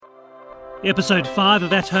Episode 5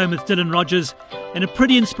 of At Home with Dylan Rogers, and a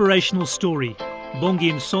pretty inspirational story.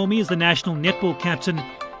 Bongi Msomi is the national netball captain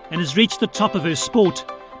and has reached the top of her sport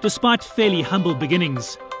despite fairly humble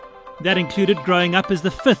beginnings. That included growing up as the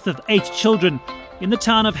fifth of 8 children in the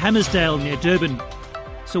town of Hammersdale near Durban.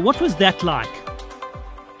 So what was that like?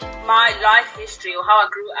 My life history, or how I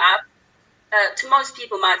grew up, to most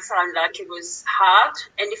people might sound like it was hard.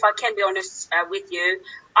 And if I can be honest with you,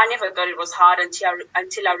 I never thought it was hard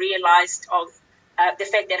until I realized of the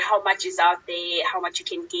fact that how much is out there, how much you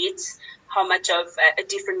can get, how much of a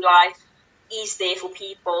different life is there for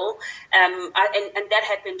people. And that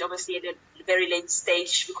happened obviously at a very late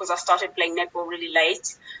stage because I started playing netball really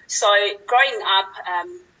late. So growing up,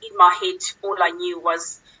 in my head, all I knew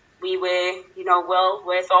was we were, well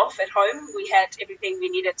worth off at home. We had everything we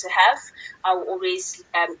needed to have. I would always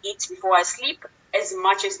eat before I sleep. As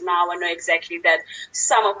much as now I know exactly that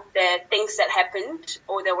some of the things that happened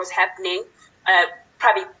or that was happening,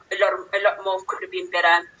 probably a lot more could have been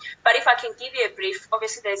better. But if I can give you a brief,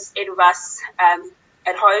 obviously there's 8 of us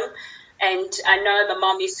at home, and I know my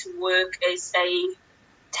mom used to work as a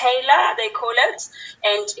tailor, they call it.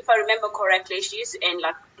 And if I remember correctly, she used to earn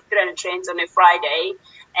like 300 rands on a Friday.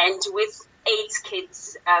 And with 8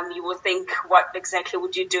 kids, you would think, what exactly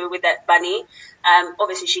would you do with that money?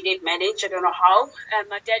 Obviously, she did manage. I don't know how.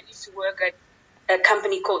 My dad used to work at a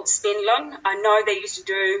company called Spinlon. I know they used to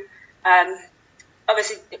do,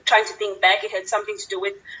 obviously, trying to think back, it had something to do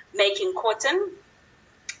with making cotton.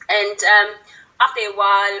 And after a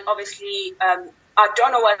while, obviously, I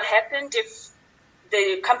don't know what happened, if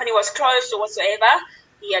the company was closed or whatsoever.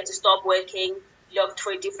 He had to stop working. Looked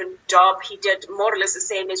for a different job. He did more or less the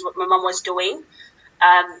same as what my mom was doing,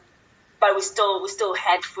 but we still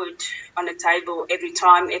had food on the table every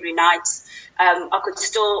time, every night. I could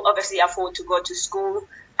still obviously afford to go to school,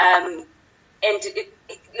 and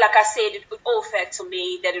like I said, it all felt to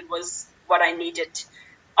me that it was what I needed.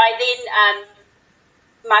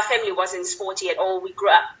 My family wasn't sporty at all. We grew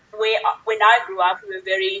up when I grew up,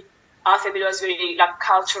 our family was very like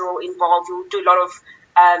cultural involved. We would do a lot of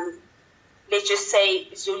let's just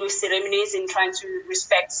say Zulu ceremonies in trying to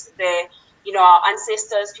respect our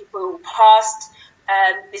ancestors, people who passed.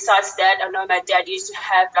 Besides that, I know my dad used to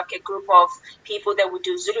have like a group of people that would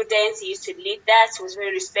do Zulu dance. He used to lead that. He was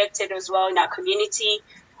very respected as well in our community.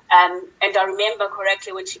 And I remember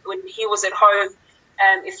correctly when he was at home,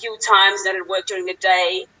 a few times that at work during the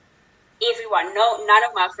day, none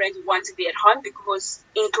of my friends would want to be at home because,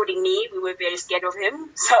 including me, we were very scared of him.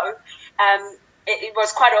 So, it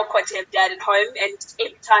was quite awkward to have dad at home, and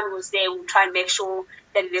every time he was there, we would try and make sure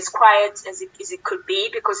that it is quiet as it could be,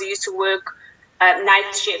 because he used to work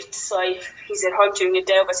night shifts. So if he's at home during the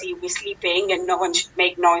day, obviously he'll be sleeping and no one should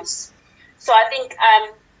make noise. So I think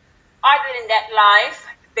other than that life,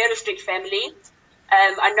 very strict family.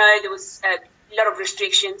 I know there was a lot of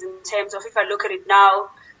restrictions in terms of, if I look at it now,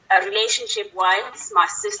 relationship-wise, my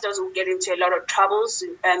sisters will get into a lot of troubles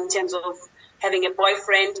in terms of having a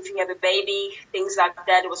boyfriend, if you have a baby, things like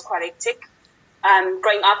that. It was quite hectic.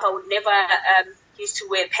 Growing up, I would never used to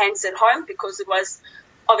wear pants at home because it was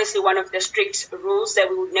obviously one of the strict rules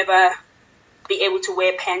that we would never be able to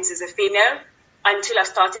wear pants as a female until I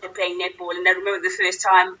started playing netball. And I remember the first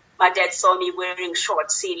time my dad saw me wearing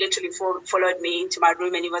shorts. He literally followed me into my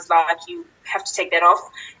room and he was like, "You have to take that off."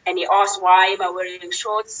 And he asked, "Why am I wearing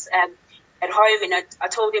shorts at home?" And I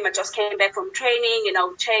told him I just came back from training and I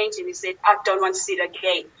would change, and he said, "I don't want to see it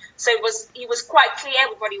again." So he was quite clear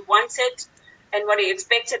with what he wanted and what he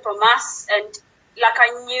expected from us, and like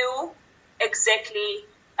I knew exactly,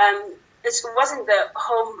 this wasn't the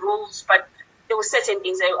home rules, but there were certain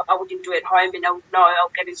things that I wouldn't do at home, and I would know I'll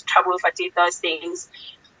get into trouble if I did those things.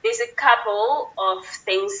 There's a couple of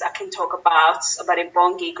things I can talk about a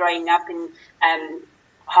Bongi growing up and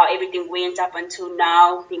how everything went up until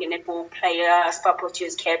now, being a netball player, Aspapoti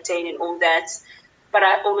as captain and all that. But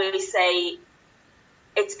I always say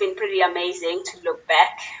it's been pretty amazing to look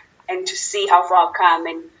back and to see how far I've come.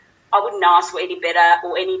 And I wouldn't ask for any better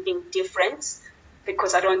or anything different,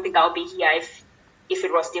 because I don't think I'll be here if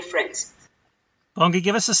it was different. Bongi,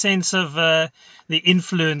 give us a sense of the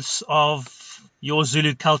influence of your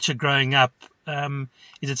Zulu culture growing up.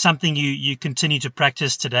 Is it something you continue to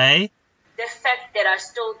practice today? The fact that I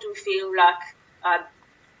still do feel like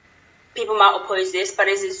people might oppose this, but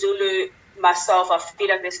as a Zulu myself, I feel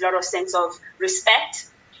like there's a lot of sense of respect.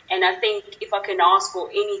 And I think if I can ask for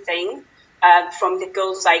anything from the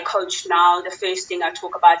girls I coach now, the first thing I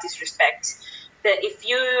talk about is respect. That if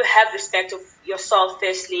you have respect of yourself,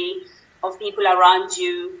 firstly, of people around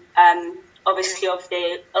you, obviously of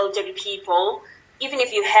the elderly people, even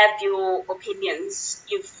if you have your opinions,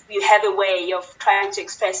 you have a way of trying to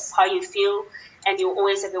express how you feel, and you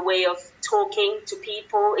always have a way of talking to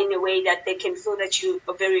people in a way that they can feel that you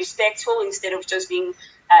are very respectful instead of just being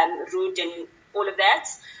rude and all of that.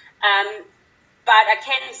 But I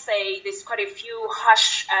can say there's quite a few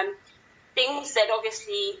harsh things that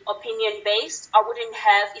obviously opinion-based. I wouldn't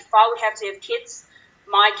have, if I would have to have kids,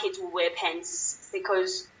 my kids will wear pants,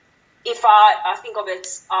 because if I think of it,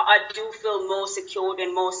 I do feel more secured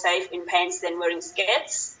and more safe in pants than wearing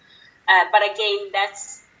skirts. But again,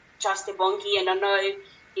 that's just a Bongi, and I know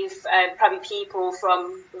if probably people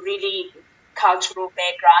from really cultural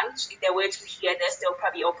background, if they were to hear this, they'll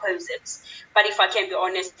probably oppose it. But if I can be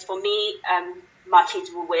honest, for me, my kids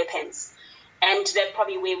will wear pants, and that's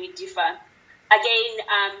probably where we differ. Again,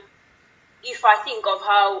 if I think of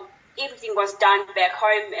how everything was done back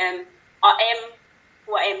home, I am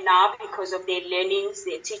who I am now because of their learnings,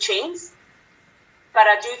 their teachings. But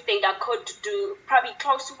I do think I could do probably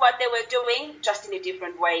close to what they were doing, just in a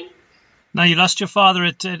different way. Now, you lost your father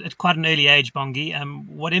at quite an early age, Bongi.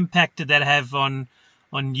 What impact did that have on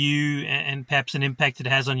you, and perhaps an impact it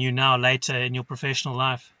has on you now later in your professional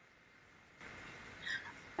life?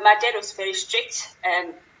 My dad was very strict,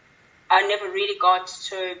 and I never really got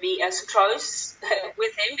to be as close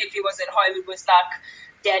with him. If he was at home, it was like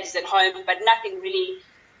dad is at home, but nothing really,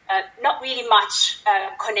 not really much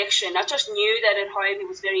connection. I just knew that at home he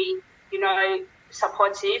was very,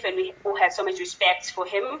 supportive, and we all had so much respect for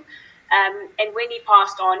him. And when he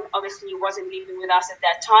passed on, obviously he wasn't living with us at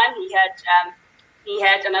that time. He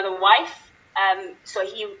had another wife, so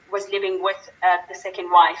he was living with the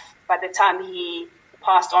second wife by the time he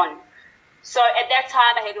passed on. So at that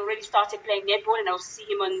time, I had already started playing netball, and I would see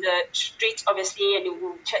him on the street, obviously, and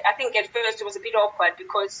I think at first it was a bit awkward,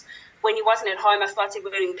 because when he wasn't at home, I started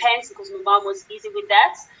wearing pants because my mom was easy with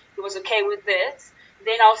that. He was okay with it.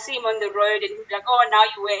 Then I'll see him on the road, and he'd be like, oh, now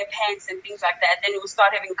you wear pants and things like that. Then we would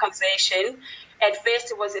start having conversation. At first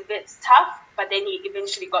it was a bit tough, but then he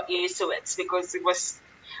eventually got used to it, because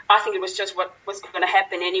I think it was just what was going to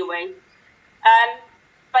happen anyway.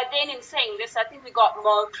 But then in saying this, I think we got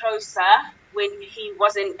more closer when he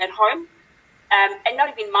wasn't at home, and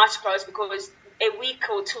not even much close, because a week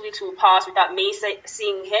or 2 weeks will pass without me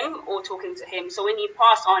seeing him or talking to him. So when he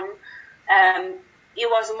passed on, it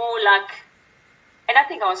was more like, and I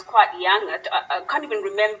think I was quite young. I can't even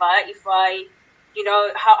remember if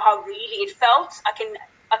how really it felt.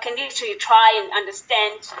 I can literally try and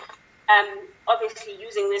understand. Obviously,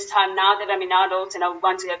 using this time now that I'm an adult and I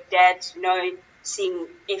want to have dad, seeing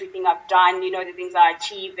everything I've done, the things I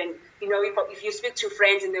achieved, and if you speak to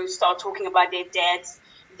friends and they'll start talking about their dads,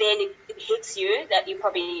 then it hits you that you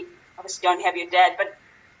probably obviously don't have your dad. But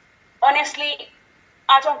honestly,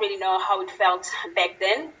 I don't really know how it felt back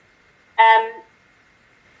then.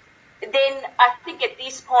 Then I think at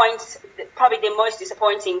this point, probably the most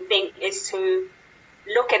disappointing thing is to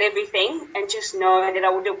look at everything and just know that I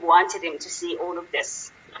would have wanted him to see all of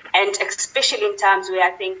this. And especially in times where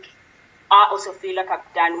I think I also feel like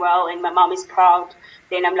I've done well and my mom is proud,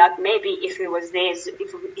 then I'm like, maybe if he was there,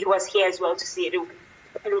 if he was here as well to see it,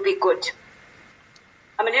 it would be good.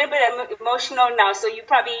 I'm a little bit emotional now, so you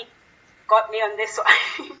probably got me on this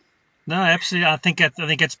one. No, absolutely. I think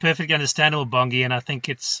it's perfectly understandable, Bongi, and I think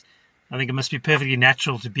it must be perfectly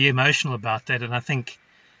natural to be emotional about that. And I think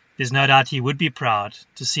there's no doubt he would be proud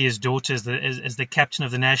to see his daughter as the captain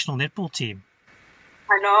of the national netball team.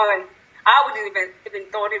 I know. I wouldn't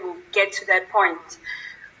even thought it would get to that point.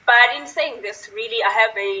 But in saying this, really, I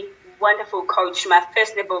have a wonderful coach. My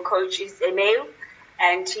first netball coach is a male,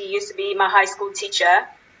 and he used to be my high school teacher.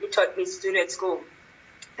 He taught me to do at school.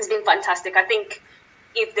 It's been fantastic. I think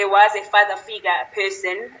if there was a father figure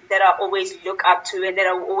person that I always look up to and that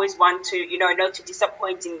I always want to, not to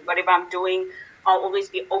disappoint in whatever I'm doing, I'll always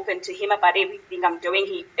be open to him about everything I'm doing.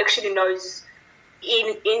 He actually knows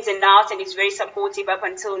ins and outs, and is very supportive up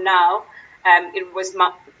until now. It was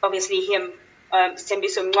obviously him,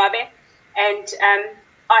 Sembiso Mwabe, and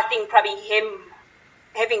I think probably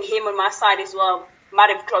having him on my side as well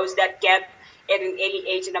might have closed that gap at an early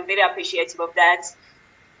age, and I'm very appreciative of that.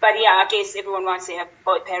 But yeah, I guess everyone wants to have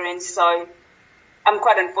both parents, so I'm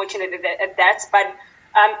quite unfortunate at that. But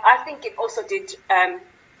I think it also did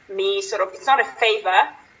me it's not a favor,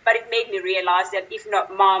 but it made me realize that if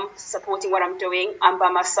not mom supporting what I'm doing, I'm by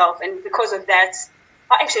myself. And because of that,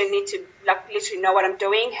 I actually need to literally know what I'm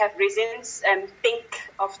doing, have reasons, and think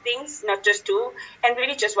of things, not just do, and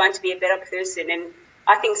really just want to be a better person. And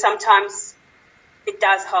I think sometimes it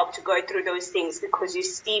does help to go through those things because you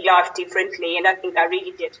see life differently, and I think I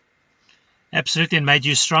really did. Absolutely, and made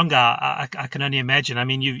you stronger. I can only imagine. I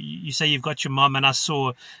mean, you say you've got your mom, and I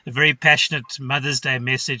saw a very passionate Mother's Day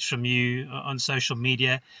message from you on social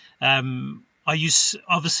media. Are you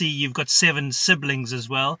obviously you've got 7 siblings as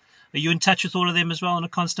well? Are you in touch with all of them as well on a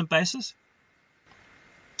constant basis?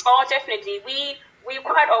 Oh, definitely. We're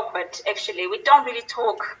quite awkward actually. We don't really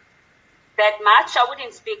talk that much. I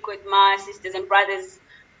wouldn't speak with my sisters and brothers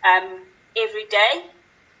every day,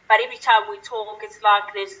 but every time we talk, it's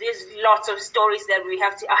like there's lots of stories that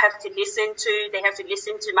I have to listen to. They have to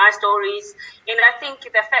listen to my stories, and I think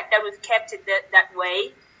the fact that we've kept it that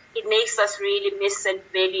way, it makes us really miss and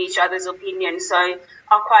value each other's opinions. So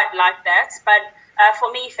I quite like that. But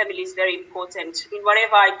for me, family is very important. In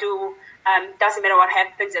whatever I do, doesn't matter what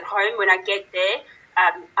happens at home. When I get there,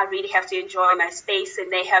 I really have to enjoy my space,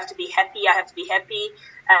 and they have to be happy. I have to be happy.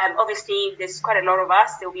 Obviously, there's quite a lot of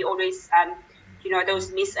us. There'll be always,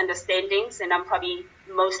 those misunderstandings, and I'm probably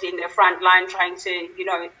mostly in the front line trying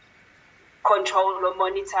to, control or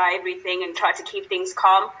monitor everything and try to keep things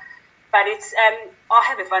calm. But I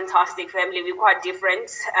have a fantastic family. We're quite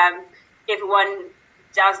different. Everyone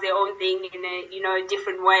does their own thing in a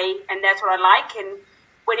different way, and that's what I like. And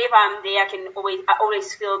whenever I'm there, I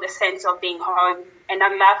always feel the sense of being home, and I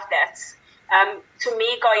love that. To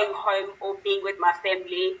me, going home or being with my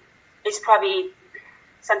family is probably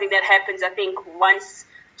something that happens, I think, once,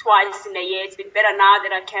 twice in a year. It's been better now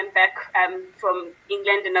that I came back from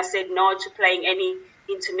England and I said no to playing any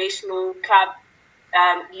international club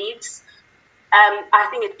leagues. I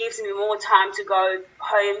think it gives me more time to go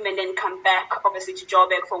home and then come back, obviously, to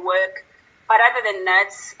Joburg for work. But other than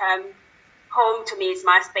that, home to me is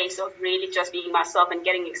my space of really just being myself and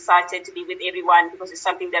getting excited to be with everyone, because it's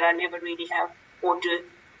something that I never really have or do.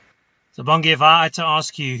 So, Bongi, if I had to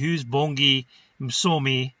ask you who's Bongi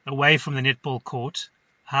Msomi away from the netball court,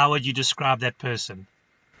 how would you describe that person?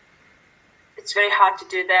 It's very hard to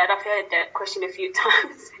do that. I've heard that question a few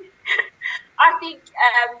times. I think,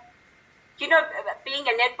 being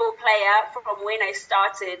a netball player from when I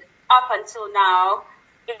started up until now,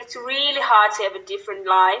 it's really hard to have a different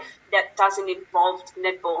life that doesn't involve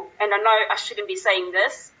netball. And I know I shouldn't be saying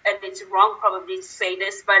this, and it's wrong probably to say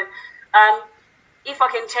this, but if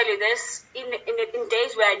I can tell you this, in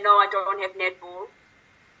days where I know I don't have netball,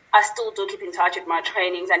 I still do keep in touch with my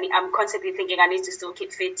trainings. I'm constantly thinking I need to still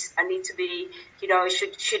keep fit. I need to be,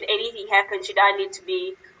 should anything happen, should I need to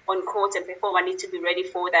be on court and perform, I need to be ready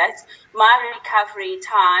for that. My recovery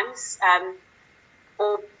times,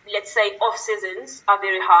 or let's say off seasons, are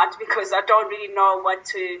very hard because I don't really know what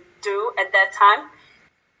to do at that time.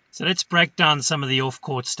 So let's break down some of the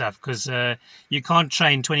off-court stuff, because you can't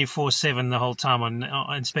train 24/7 the whole time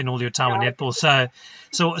and spend all your time on netball.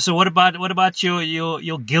 So what about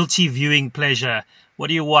your guilty viewing pleasure? What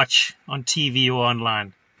do you watch on TV or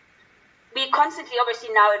online? We constantly, obviously,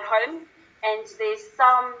 now at home, and there's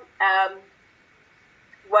some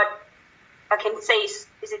what I can say is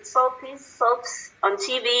it soaps on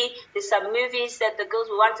TV. There's some movies that the girls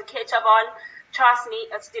will want to catch up on. Trust me,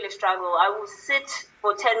 it's still a struggle. I will sit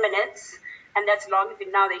for 10 minutes, and that's long.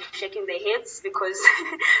 Even now they're shaking their heads because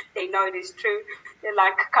they know it is true. They're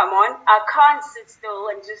like, come on. I can't sit still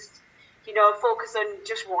and just, focus on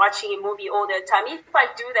just watching a movie all the time. If I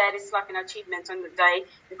do that, it's like an achievement on the day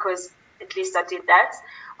because at least I did that.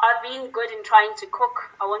 I've been good in trying to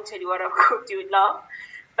cook. I won't tell you what I've cooked you would love.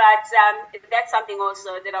 But that's something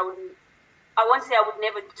also that I won't say I would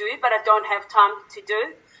never do, but I don't have time to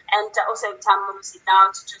do. And also have time, obviously,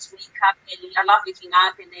 now to just wake up. And I love waking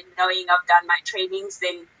up and then knowing I've done my trainings.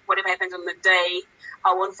 Then whatever happens on the day,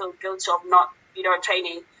 I won't feel guilty of not,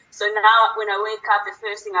 training. So now when I wake up, the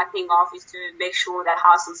first thing I think of is to make sure the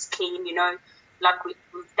house is clean, like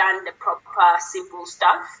we've done the proper, simple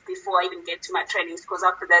stuff before I even get to my trainings. Because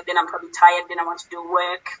after that, then I'm probably tired. Then I want to do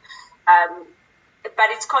work.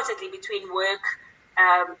 But it's constantly between work,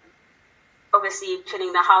 obviously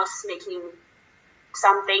cleaning the house, making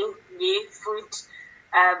something new, food,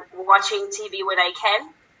 watching TV when I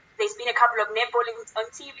can. There's been a couple of netballing on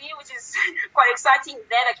TV, which is quite exciting.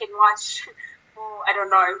 That I can watch for,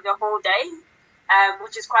 the whole day,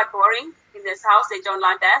 which is quite boring in this house. They don't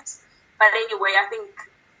like that. But anyway, I think,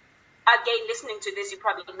 again, listening to this, you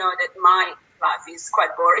probably know that my life is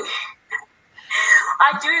quite boring.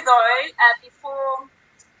 I do, though,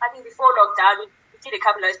 before lockdown, we did a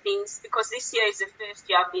couple of things, because this year is the first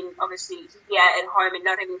year I've been obviously here at home and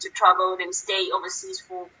not having to travel and stay overseas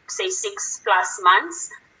for, say, 6+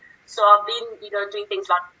 months. So I've been, doing things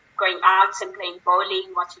like going out and playing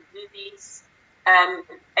bowling, watching movies, and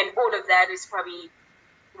all of that is probably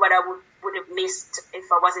what I would have missed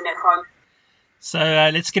if I wasn't at home. So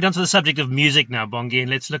let's get onto the subject of music now, Bongi, and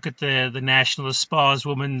let's look at the national Spars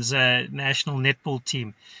women's national netball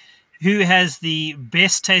team. Who has the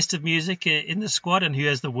best taste of music in the squad, and who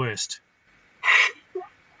has the worst?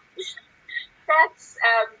 That's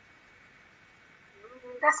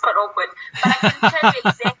quite awkward. But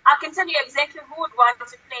I can tell you exactly who would want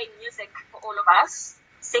to play music for all of us.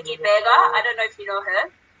 Siki Bega. I don't know if you know her.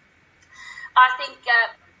 I think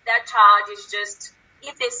that child is just,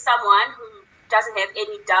 if there's someone who doesn't have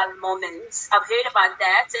any dull moments, I've heard about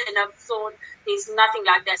that and I've thought there's nothing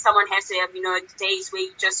like that. Someone has to have, days where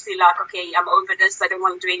you just feel like, okay, I'm over this, I don't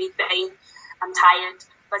want to do anything, I'm tired.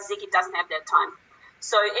 But Ziki doesn't have that time.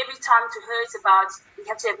 So every time to her it's about, you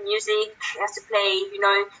have to have music, you have to play,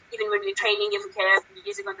 even when we're training, you have to have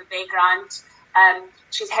music on the background.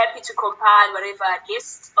 She's happy to compile whatever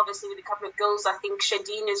guests, obviously with a couple of girls. I think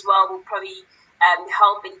Shadine as well will probably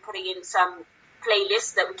help in putting in some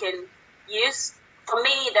playlists that we can use. For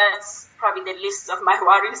me, that's probably the list of my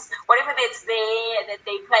worries. Whatever that's there that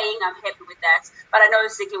they're playing, I'm happy with that. But I know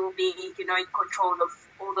Ziki will be, in control of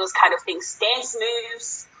all those kind of things. Dance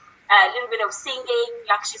moves, a little bit of singing,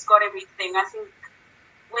 like she's got everything. I think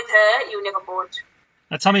with her, you're never bored.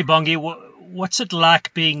 Now tell me, Bongi, what's it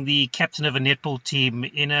like being the captain of a netball team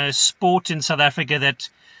in a sport in South Africa that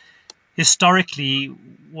historically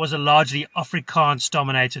was a largely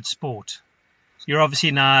Afrikaans-dominated sport? You're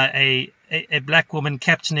obviously now a black woman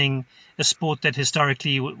captaining a sport that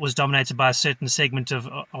historically was dominated by a certain segment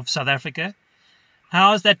of South Africa.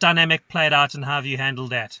 How has that dynamic played out, and how have you handled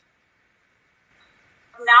that?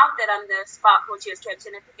 Now that I'm the Spark Proteas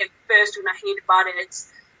captain, I think at first when I heard about it,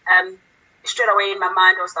 straight away in my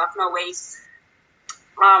mind I was like, no ways,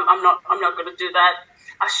 I'm not going to do that.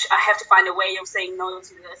 I have to find a way of saying no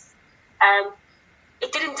to this.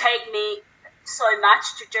 It didn't take me so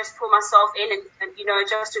much to just pull myself in and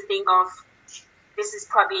just to think of, this is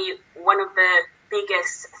probably one of the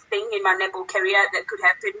biggest thing in my netball career that could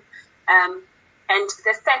happen. And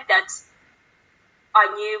the fact that I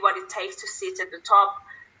knew what it takes to sit at the top,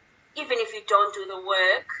 even if you don't do the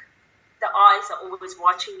work, the eyes are always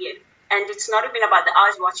watching you. And it's not even about the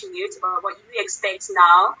eyes watching you, it's about what you expect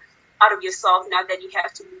now out of yourself now that you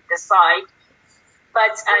have to leave the side.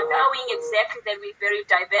 But knowing exactly that we're very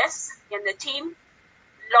diverse in the team,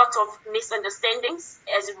 lots of misunderstandings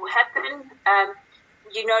as it will happen.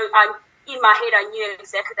 In my head, I knew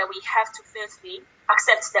exactly that we have to firstly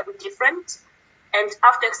accept that we're different. And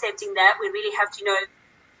after accepting that, we really have to,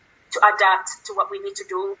 to adapt to what we need to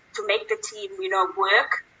do to make the team,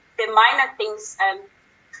 work. The minor things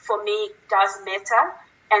for me does matter.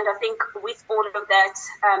 And I think with all of that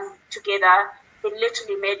together, it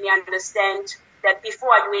literally made me understand that before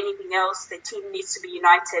I do anything else, the team needs to be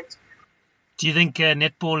united. Do you think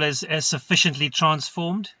netball is sufficiently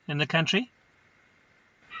transformed in the country?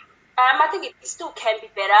 I think it still can be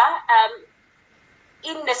better.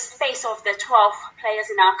 In the space of the 12 players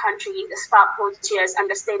in our country, the Spark Proteas,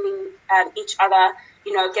 understanding each other,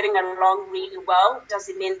 getting along really well,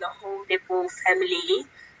 doesn't mean the whole netball family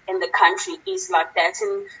in the country is like that.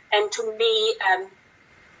 And to me,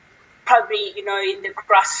 probably, in the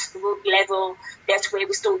grassroots level, that's where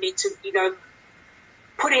we still need to,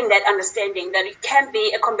 put in that understanding that it can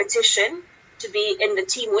be a competition to be in the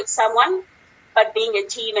team with someone, but being a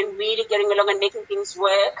team and really getting along and making things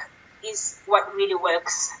work is what really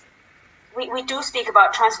works. We do speak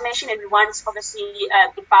about transformation, and we want, obviously,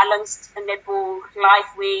 a balanced netball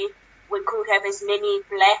life where we could have as many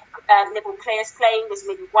black netball players playing, as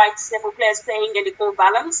many white netball players playing, and it's all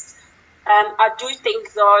balanced. I do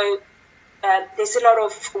think, though, there's a lot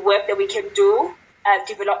of work that we can do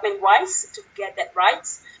development-wise to get that right.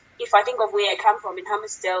 If I think of where I come from in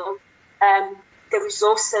Hammersdale, the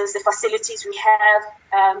resources, the facilities we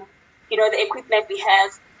have, the equipment we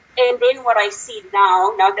have, and then what I see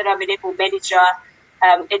now that I'm a netball manager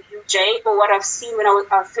at UJ, or what I've seen when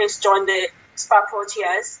I first joined the Spark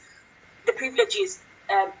Proteas, the privileges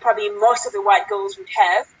probably most of the white girls would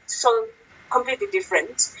have, so completely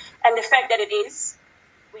different. And the fact that it is,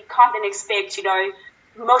 we can't then expect,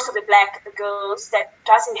 most of the black girls that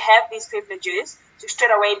doesn't have these privileges to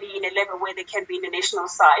straight away be in a level where they can be in the national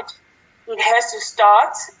side. It has to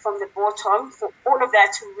start from the bottom for all of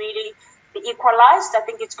that to really be equalized. I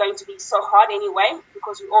think it's going to be so hard anyway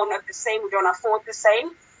because we're all not the same. We don't afford the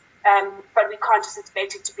same. But we can't just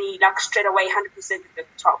expect it to be like straight away 100% at the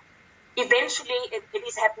top. Eventually, it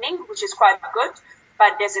is happening, which is quite good.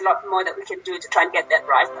 But there's a lot more that we can do to try and get that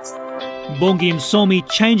right. Bongi Msomi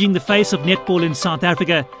changing the face of netball in South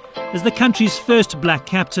Africa as the country's first black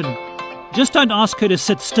captain. Just don't ask her to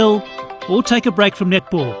sit still or take a break from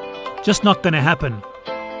netball. Just not going to happen.